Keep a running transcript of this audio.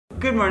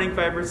Good morning,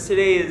 Firebirds.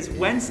 Today is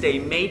Wednesday,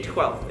 May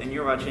 12th, and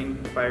you're watching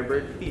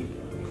Firebird Feed.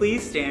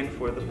 Please stand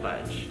for the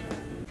pledge.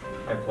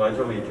 I pledge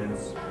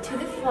allegiance to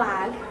the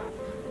flag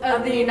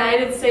of the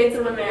United States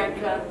of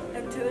America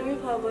and to the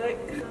republic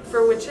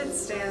for which it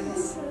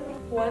stands,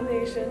 one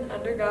nation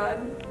under God,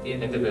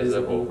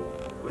 indivisible,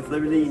 with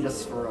liberty and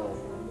justice for all.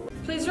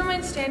 Please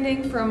remain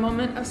standing for a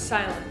moment of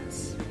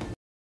silence.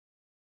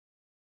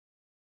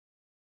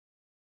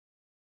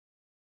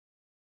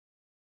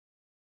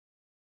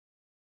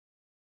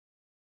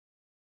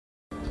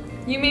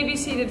 You may be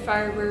seated,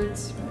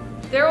 Firebirds.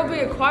 There will be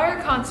a choir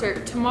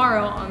concert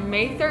tomorrow on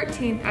May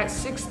 13th at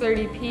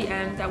 6:30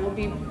 p.m. that will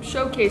be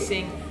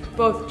showcasing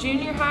both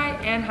junior high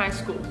and high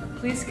school.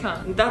 Please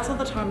come. That's all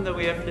the time that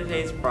we have for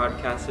today's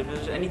broadcast. If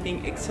there's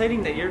anything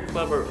exciting that your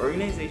club or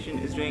organization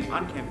is doing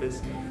on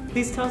campus,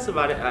 please tell us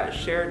about it at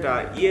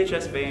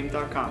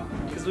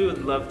share.ehsfam.com because we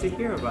would love to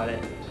hear about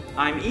it.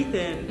 I'm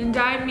Ethan. And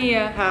I'm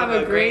Mia. Have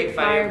a great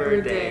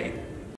Firebird Day.